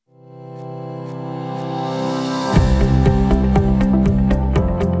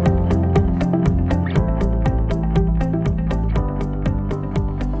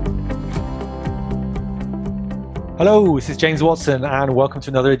Hello, this is James Watson, and welcome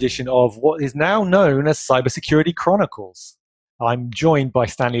to another edition of what is now known as Cybersecurity Chronicles. I'm joined by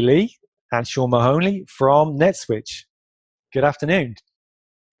Stanley Lee and Sean Mahoney from NetSwitch. Good afternoon.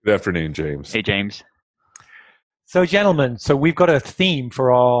 Good afternoon, James. Hey, James. So, gentlemen, we've got a theme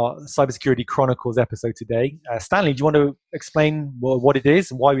for our Cybersecurity Chronicles episode today. Stanley, do you want to explain what it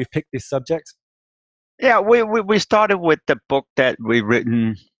is and why we've picked this subject? Yeah, we started with the book that we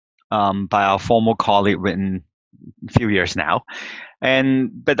written by our former colleague, written a few years now.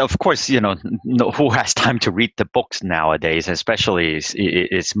 But of course, who has time to read the books nowadays, especially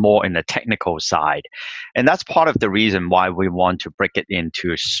it's more in the technical side. And that's part of the reason why we want to break it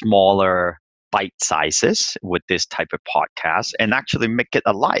into smaller bite sizes with this type of podcast and actually make it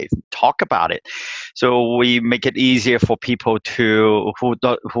alive, talk about it. So we make it easier for people who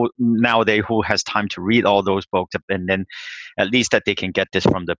nowadays who has time to read all those books, and then at least that they can get this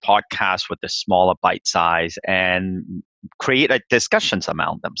from the podcast with the smaller bite size and create discussions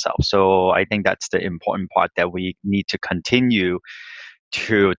among themselves. So I think that's the important part, that we need to continue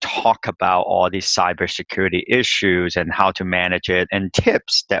to talk about all these cybersecurity issues and how to manage it, and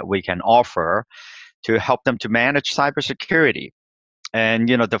tips that we can offer to help them to manage cybersecurity. And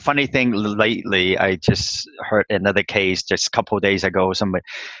the funny thing lately, I just heard another case just a couple of days ago.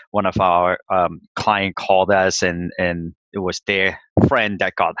 One of our client called us, and it was their friend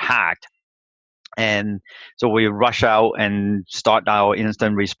that got hacked. And so we rush out and start our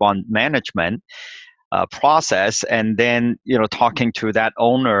incident response management process, and then talking to that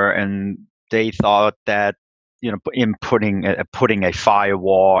owner, and they thought that in putting a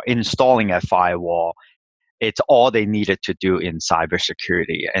firewall, installing a firewall, it's all they needed to do in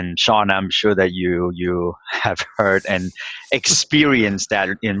cybersecurity. And Sean, I'm sure that you have heard and experienced that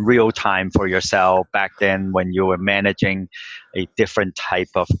in real time for yourself back then when you were managing a different type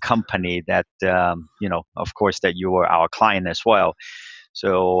of company that, of course, that you were our client as well.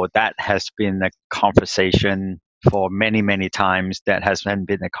 So that has been a conversation for many, many times. That has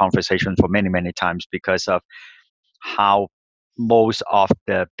been a conversation for many, many times because of how most of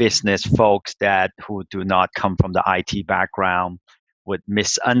the business folks who do not come from the IT background would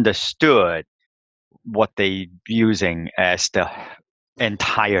misunderstood what they using as the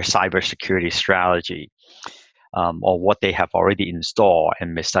entire cybersecurity strategy, or what they have already installed,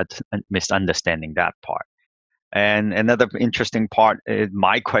 and misunderstanding that part. And another interesting part,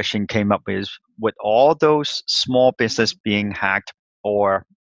 my question came up is, with all those small business being hacked or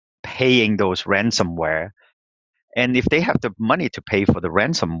paying those ransomware, and if they have the money to pay for the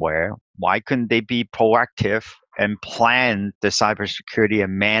ransomware, why couldn't they be proactive and plan the cybersecurity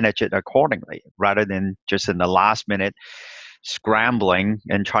and manage it accordingly, rather than just in the last minute scrambling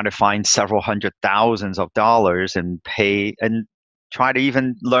and trying to find several hundred thousands of dollars and pay, and try to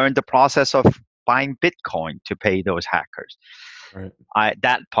even learn the process of buying Bitcoin to pay those hackers. Right.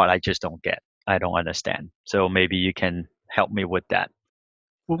 That part I just don't get. I don't understand. So maybe you can help me with that.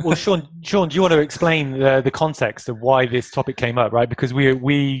 Well, Sean, do you want to explain the context of why this topic came up, right? Because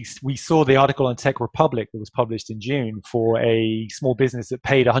we saw the article on Tech Republic that was published in June for a small business that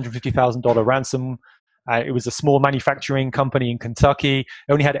paid $150,000 ransom. It was a small manufacturing company in Kentucky.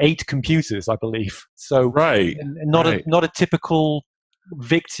 It only had 8 computers, I believe. So, right, not a typical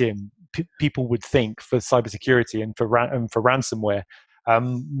victim people would think for cybersecurity and for ransomware.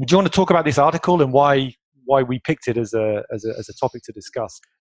 Do you want to talk about this article and why we picked it as a topic to discuss?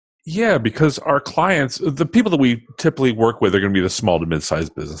 Yeah, because our clients, the people that we typically work with, are going to be the small to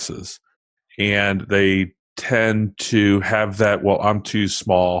mid-sized businesses, and they tend to have that. Well, I'm too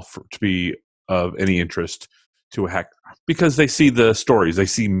small to be of any interest to a hack, because they see the stories. They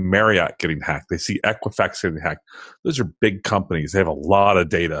see Marriott getting hacked. They see Equifax getting hacked. Those are big companies. They have a lot of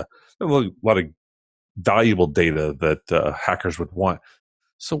data, a lot of valuable data that hackers would want.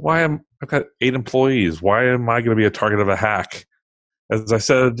 So I've got 8 employees. Why am I going to be a target of a hack? As I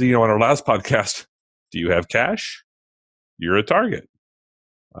said, on our last podcast, do you have cash? You're a target.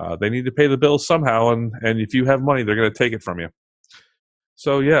 They need to pay the bills somehow, and if you have money, they're going to take it from you.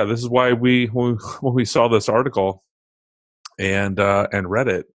 So yeah, this is why when we saw this article and read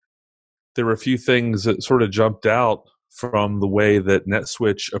it, there were a few things that sort of jumped out from the way that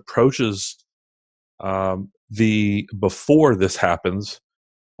NetSwitch approaches before this happens,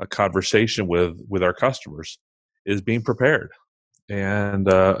 a conversation with our customers, is being prepared. And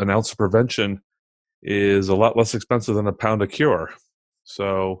an ounce of prevention is a lot less expensive than a pound of cure.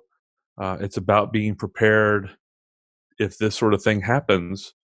 So it's about being prepared if this sort of thing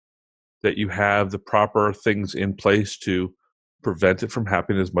happens, that you have the proper things in place to prevent it from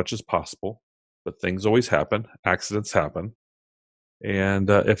happening as much as possible. But things always happen. Accidents happen. And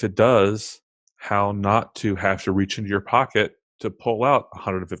if it does, how not to have to reach into your pocket to pull out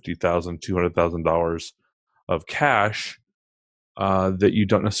 $150,000, $200,000 of cash that you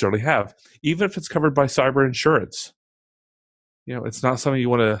don't necessarily have, even if it's covered by cyber insurance. It's not something you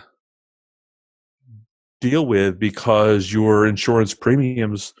want to deal with because your insurance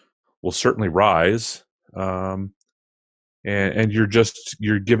premiums will certainly rise, and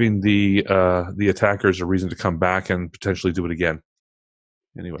you're giving the attackers a reason to come back and potentially do it again.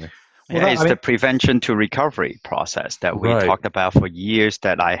 Anyway. Well, it's the prevention to recovery process that we talked about for years,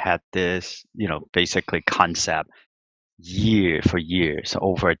 that I had this, basically concept for years,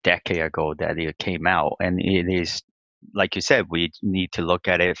 over a decade ago, that it came out. And it is, like you said, we need to look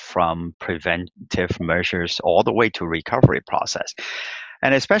at it from preventive measures all the way to recovery process.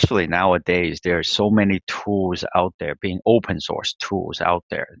 And especially nowadays, there are so many tools out there, being open source tools out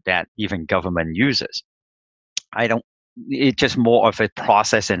there, that even government uses. It's just more of a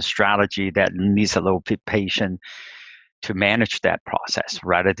process and strategy that needs a little bit patient to manage that process,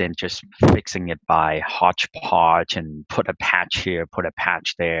 rather than just fixing it by hodgepodge and put a patch here, put a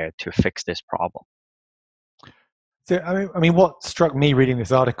patch there to fix this problem. So, I mean, what struck me reading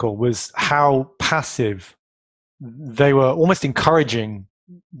this article was how passive they were, almost encouraging.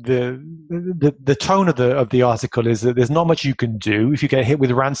 The tone of the article is that there's not much you can do if you get hit with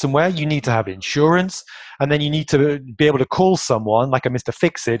ransomware. You need to have insurance, and then you need to be able to call someone like a Mr.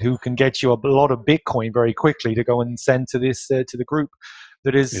 Fixit who can get you a lot of Bitcoin very quickly to go and send to this to the group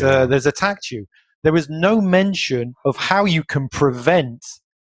that is that's attacked you. There was no mention of how you can prevent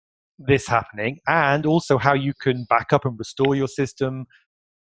this happening, and also how you can back up and restore your system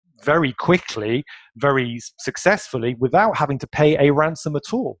very quickly, very successfully, without having to pay a ransom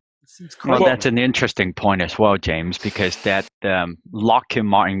at all. Well, that's an interesting point as well, James, because that Lockheed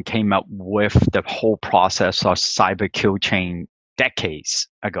Martin came up with the whole process of cyber kill chain decades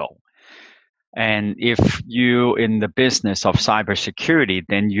ago. And if you're in the business of cybersecurity,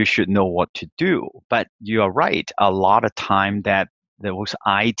 then you should know what to do. But you are right. A lot of time that those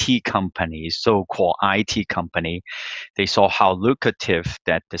IT companies, so-called IT company, they saw how lucrative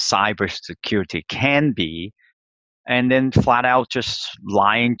that the cybersecurity can be, and then flat out just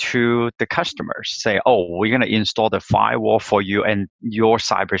lying to the customers, say, "Oh, we're going to install the firewall for you, and your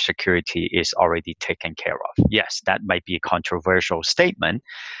cybersecurity is already taken care of." Yes, that might be a controversial statement,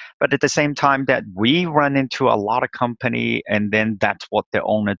 but at the same time, that we run into a lot of company, and then that's what the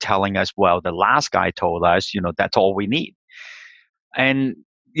owner telling us. Well, the last guy told us, that's all we need. And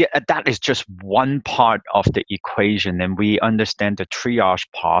that is just one part of the equation. And we understand the triage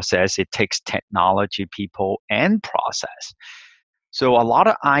process. It takes technology, people, and process. So a lot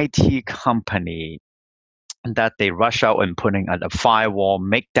of IT company that they rush out and putting on a firewall,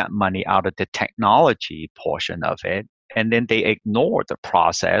 make that money out of the technology portion of it, and then they ignore the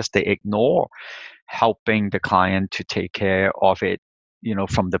process. They ignore helping the client to take care of it,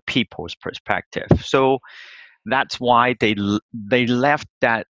 from the people's perspective. So that's why they left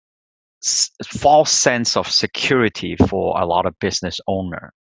that false sense of security for a lot of business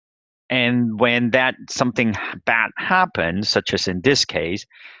owner. And when that something bad happens, such as in this case,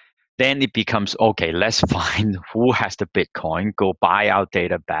 then it becomes, okay, let's find who has the Bitcoin, go buy our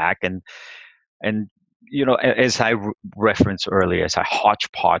data back, and as I referenced earlier, as a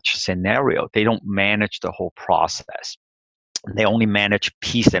hodgepodge scenario. They don't manage the whole process. They only manage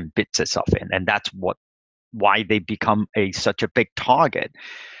piece and bits of it, and that's why they become such a big target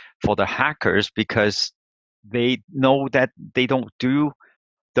for the hackers, because they know that they don't do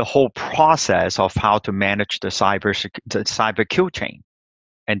the whole process of how to manage the cyber kill chain,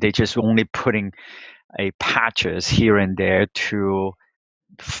 and they just only putting patches here and there to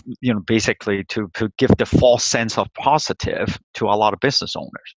basically to give the false sense of positive to a lot of business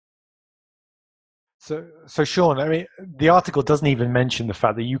owners. So Sean, I mean, the article doesn't even mention the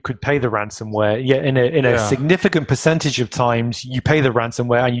fact that you could pay the ransomware. Yet in a significant percentage of times, you pay the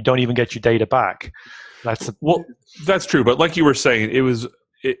ransomware and you don't even get your data back. That's true. But like you were saying,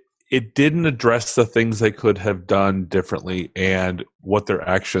 it didn't address the things they could have done differently and what their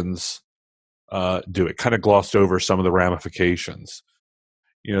actions do. It kind of glossed over some of the ramifications.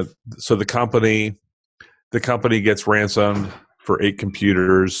 So the company gets ransomed for 8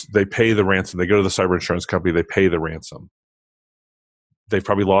 computers. They pay the ransom. They go to the cyber insurance company. They pay the ransom. They've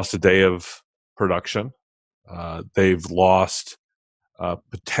probably lost a day of production. They've lost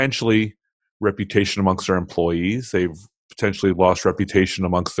potentially reputation amongst their employees. They've potentially lost reputation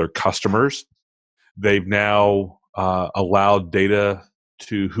amongst their customers. They've now allowed data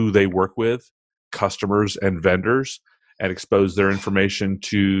to who they work with, customers and vendors, and expose their information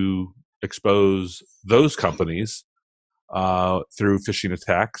to expose those companies through phishing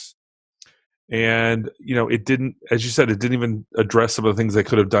attacks. And, it didn't, as you said, it didn't even address some of the things they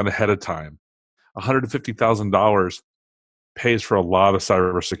could have done ahead of time. $150,000 pays for a lot of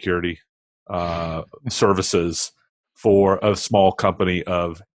cybersecurity services for a small company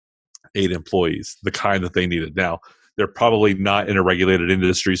of 8 employees, the kind that they needed. Now, they're probably not in a regulated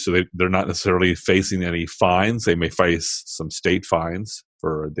industry, so they're not necessarily facing any fines. They may face some state fines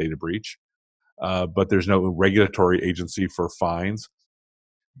for a data breach, but there's no regulatory agency for fines.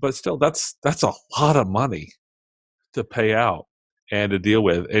 But still, that's a lot of money to pay out and to deal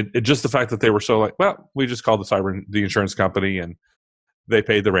with. And just the fact that they were so like, well, we just called the insurance company and they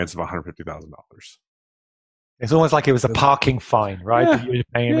paid the ransom of $150,000. It's almost like it was a parking fine, right? Yeah, that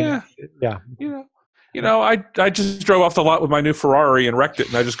you were paying. I just drove off the lot with my new Ferrari and wrecked it,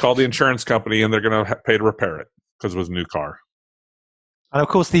 and I just called the insurance company, and they're going to pay to repair it because it was a new car. And of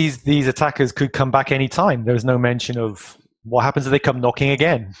course, these attackers could come back any time. There's no mention of what happens if they come knocking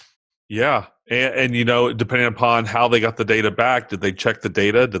again. Yeah, and depending upon how they got the data back, did they check the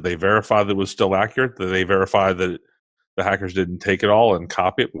data? Did they verify that it was still accurate? Did they verify that the hackers didn't take it all and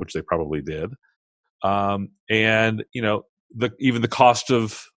copy it, which they probably did? And even the cost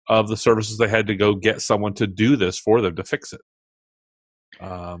of the services they had to go get someone to do this for them to fix it.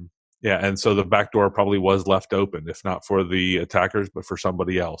 And so the back door probably was left open, if not for the attackers, but for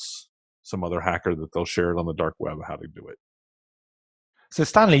somebody else, some other hacker that they'll share it on the dark web how to do it. So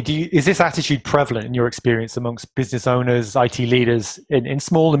Stanley, is this attitude prevalent in your experience amongst business owners, IT leaders in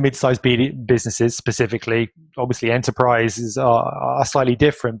small and mid-sized businesses specifically? Obviously, enterprises are slightly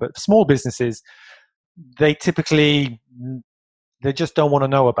different, but small businesses, they just don't want to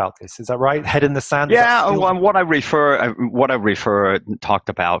know about this. Is that right? Head in the sand? Yeah, what I talked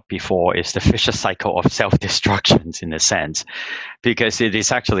about before is the vicious cycle of self-destructions in a sense, because it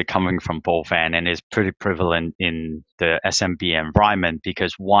is actually coming from both ends and is pretty prevalent in the SMB environment,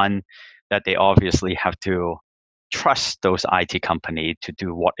 because one, that they obviously have to trust those IT company to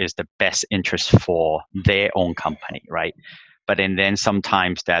do what is the best interest for their own company, right? But then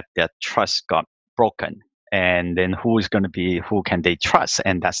sometimes that trust got broken. And then who can they trust?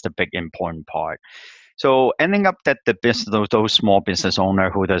 And that's the big important part. So ending up that the business, those small business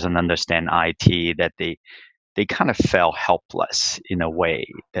owner who doesn't understand IT, that they kind of felt helpless in a way,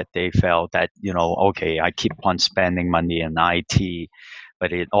 that they felt that, okay, I keep on spending money in IT,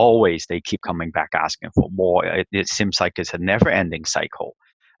 but they keep coming back asking for more. It seems like it's a never ending cycle.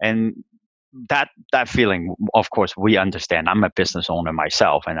 And that feeling, of course, we understand. I'm a business owner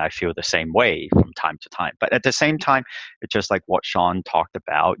myself, and I feel the same way from time to time. But at the same time, it's just like what Sean talked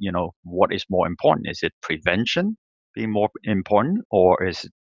about. What is more important? Is it prevention being more important, or is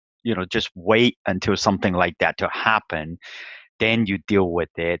it, just wait until something like that to happen, then you deal with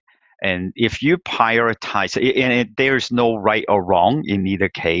it? And if you prioritize, there's no right or wrong in either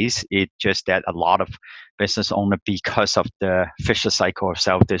case. It's just that a lot of business owners, because of the vicious cycle of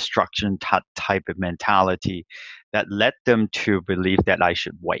self-destruction type of mentality, that led them to believe that I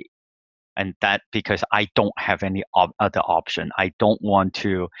should wait. And that because I don't have any other option. I don't want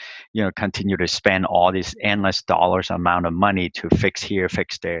to, continue to spend all this endless dollars amount of money to fix here,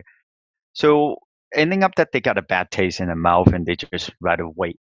 fix there. So ending up that they got a bad taste in the mouth, and they just rather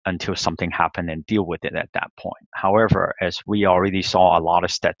wait until something happened and deal with it at that point. However, as we already saw a lot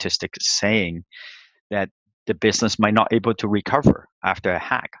of statistics saying that the business might not able to recover after a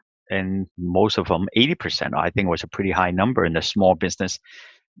hack. And most of them, 80%, I think was a pretty high number in the small business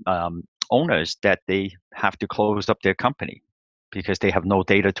owners, that they have to close up their company because they have no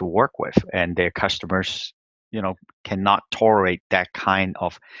data to work with, and their customers cannot tolerate that kind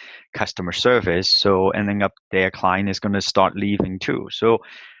of customer service. So ending up their client is going to start leaving too. So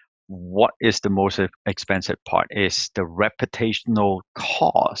what is the most expensive part is the reputational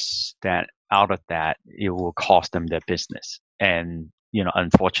costs that out of that it will cost them their business. And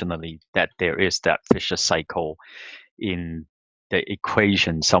unfortunately, that there is that vicious cycle in the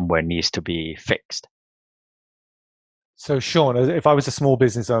equation somewhere needs to be fixed. So Sean, if I was a small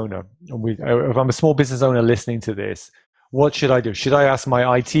business owner, if I'm a small business owner listening to this, what should I do? Should I ask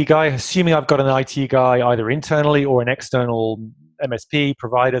my IT guy, assuming I've got an IT guy either internally or an external MSP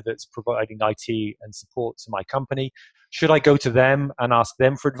provider that's providing IT and support to my company? Should I go to them and ask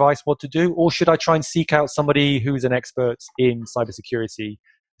them for advice what to do? Or should I try and seek out somebody who's an expert in cybersecurity,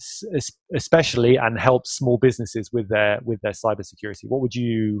 especially, and help small businesses with their cybersecurity? What would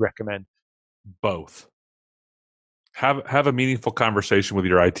you recommend? Both. Have a meaningful conversation with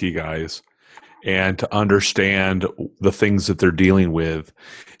your IT guys, and to understand the things that they're dealing with,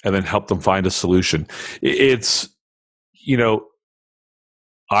 and then help them find a solution. It's,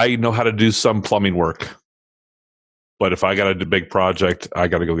 I know how to do some plumbing work, but if I got a big project, I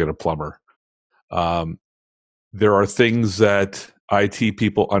got to go get a plumber. There are things that IT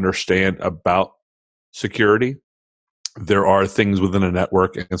people understand about security. There are things within a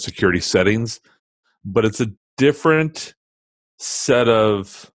network and security settings, but it's a different set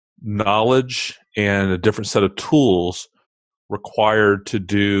of knowledge and a different set of tools required to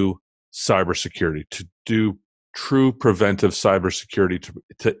do cybersecurity, to do true preventive cybersecurity,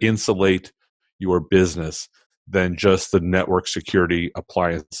 to insulate your business than just the network security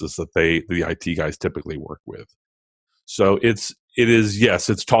appliances that the IT guys typically work with. So it's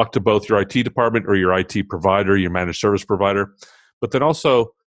talk to both your IT department or your IT provider, your managed service provider, but then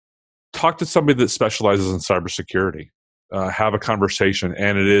also talk to somebody that specializes in cybersecurity. Have a conversation,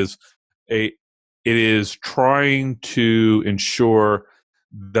 and it is trying to ensure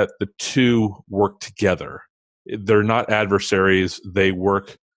that the two work together. They're not adversaries; they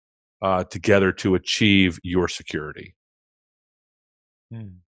work together to achieve your security.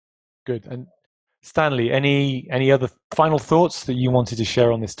 Good. And Stanley, any other final thoughts that you wanted to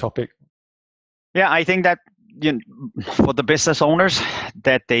share on this topic? Yeah, I think that for the business owners,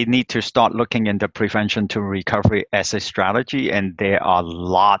 that they need to start looking into prevention to recovery as a strategy, and there are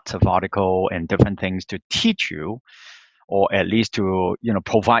lots of articles and different things to teach you, or at least to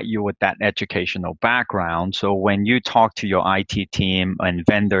provide you with that educational background. So when you talk to your IT team and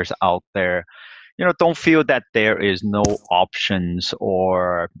vendors out there, don't feel that there is no options,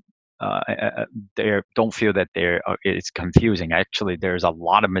 or don't feel that it's confusing. Actually, there's a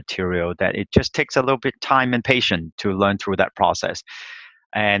lot of material that it just takes a little bit time and patience to learn through that process.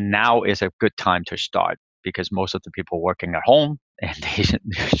 And now is a good time to start, because most of the people working at home, and they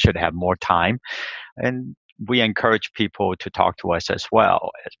should have more time. And we encourage people to talk to us as well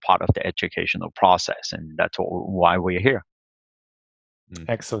as part of the educational process, and that's why we're here.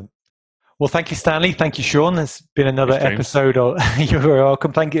 Excellent. Well, thank you, Stanley. Thank you, Sean. There's been another episode of You're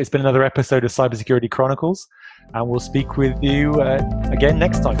welcome. Thank you. It's been another episode of Cybersecurity Chronicles, and we'll speak with you again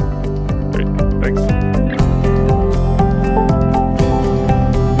next time. Great. Thanks.